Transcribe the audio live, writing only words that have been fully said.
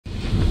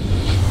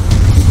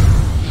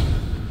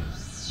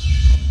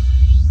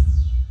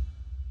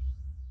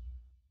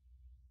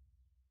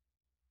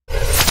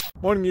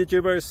Morning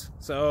YouTubers.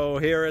 So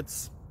here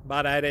it's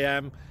about 8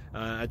 a.m.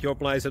 At your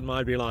place it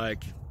might be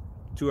like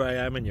 2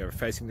 a.m. and you're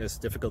facing this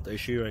difficult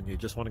issue and you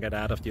just want to get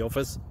out of the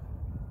office.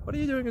 What are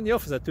you doing in the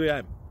office at 2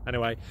 a.m.?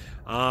 Anyway,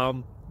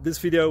 this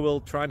video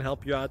will try and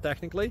help you out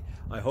technically.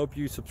 I hope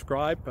you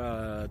subscribe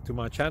to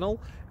my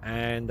channel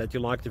and that you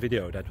like the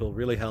video. That will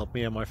really help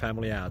me and my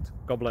family out.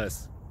 God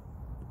bless.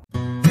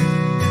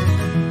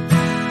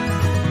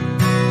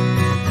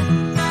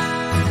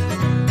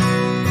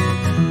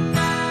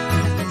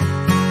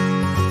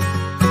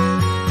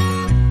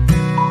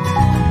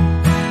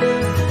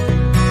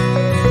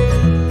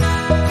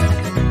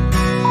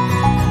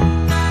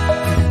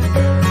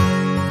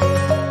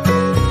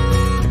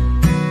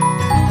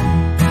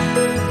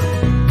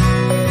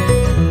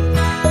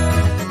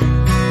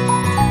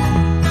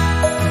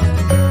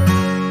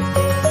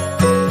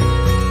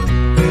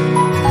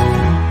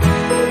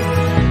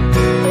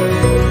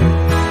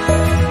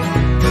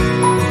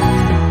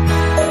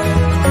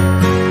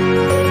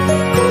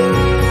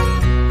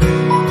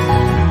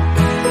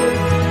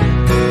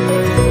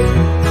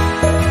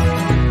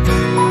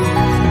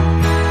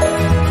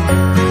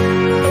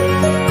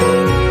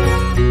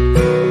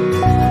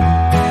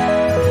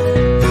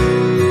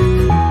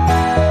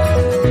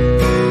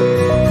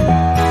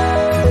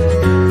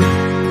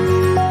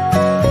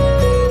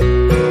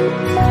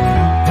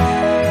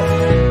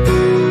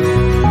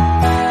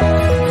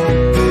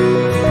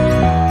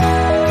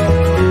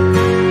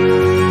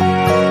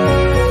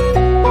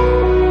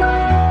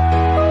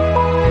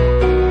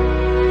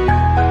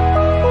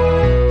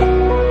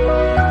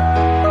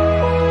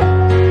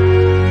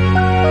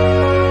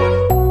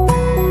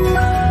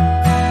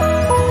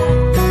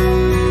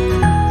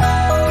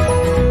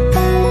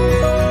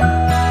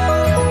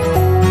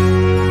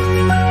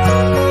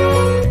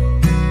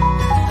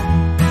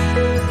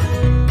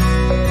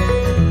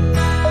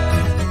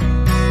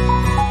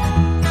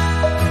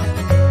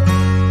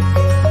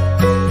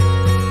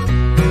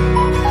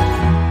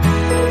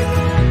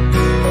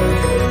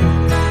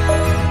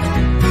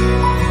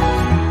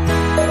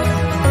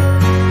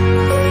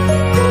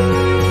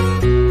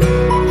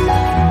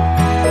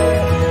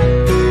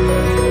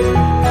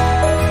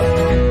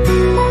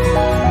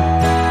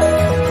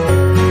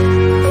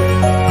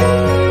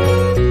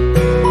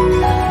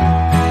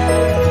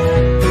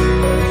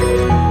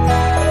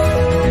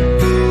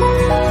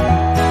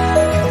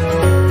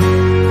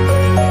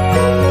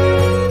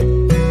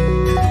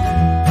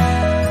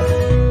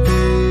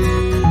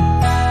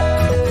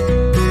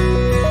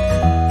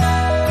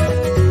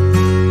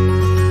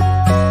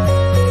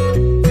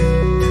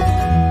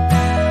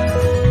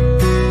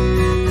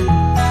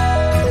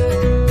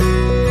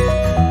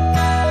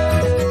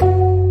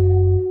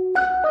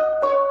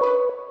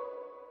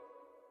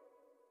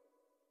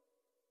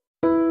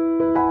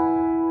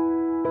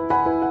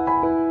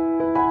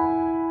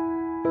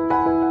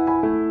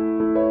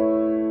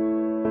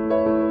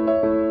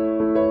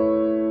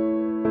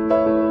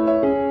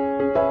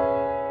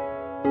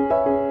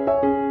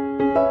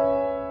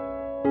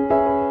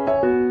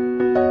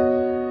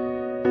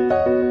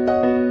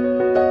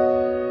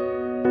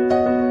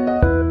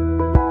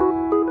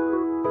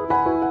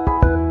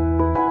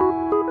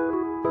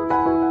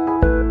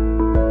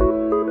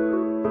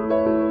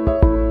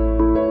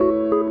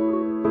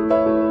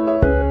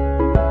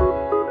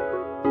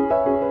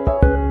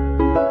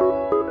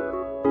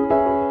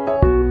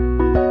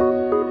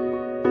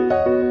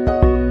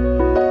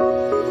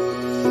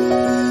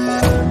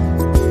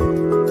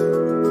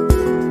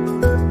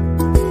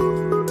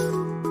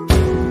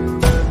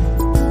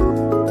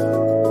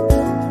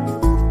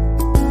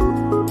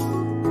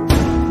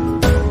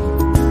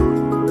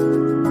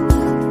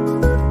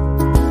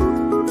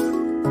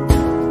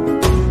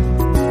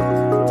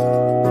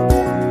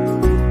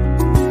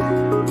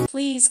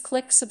 Please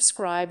click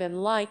subscribe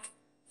and like.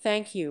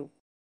 Thank you.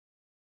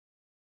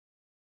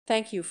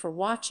 Thank you for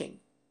watching.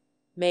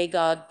 May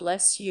God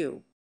bless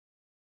you.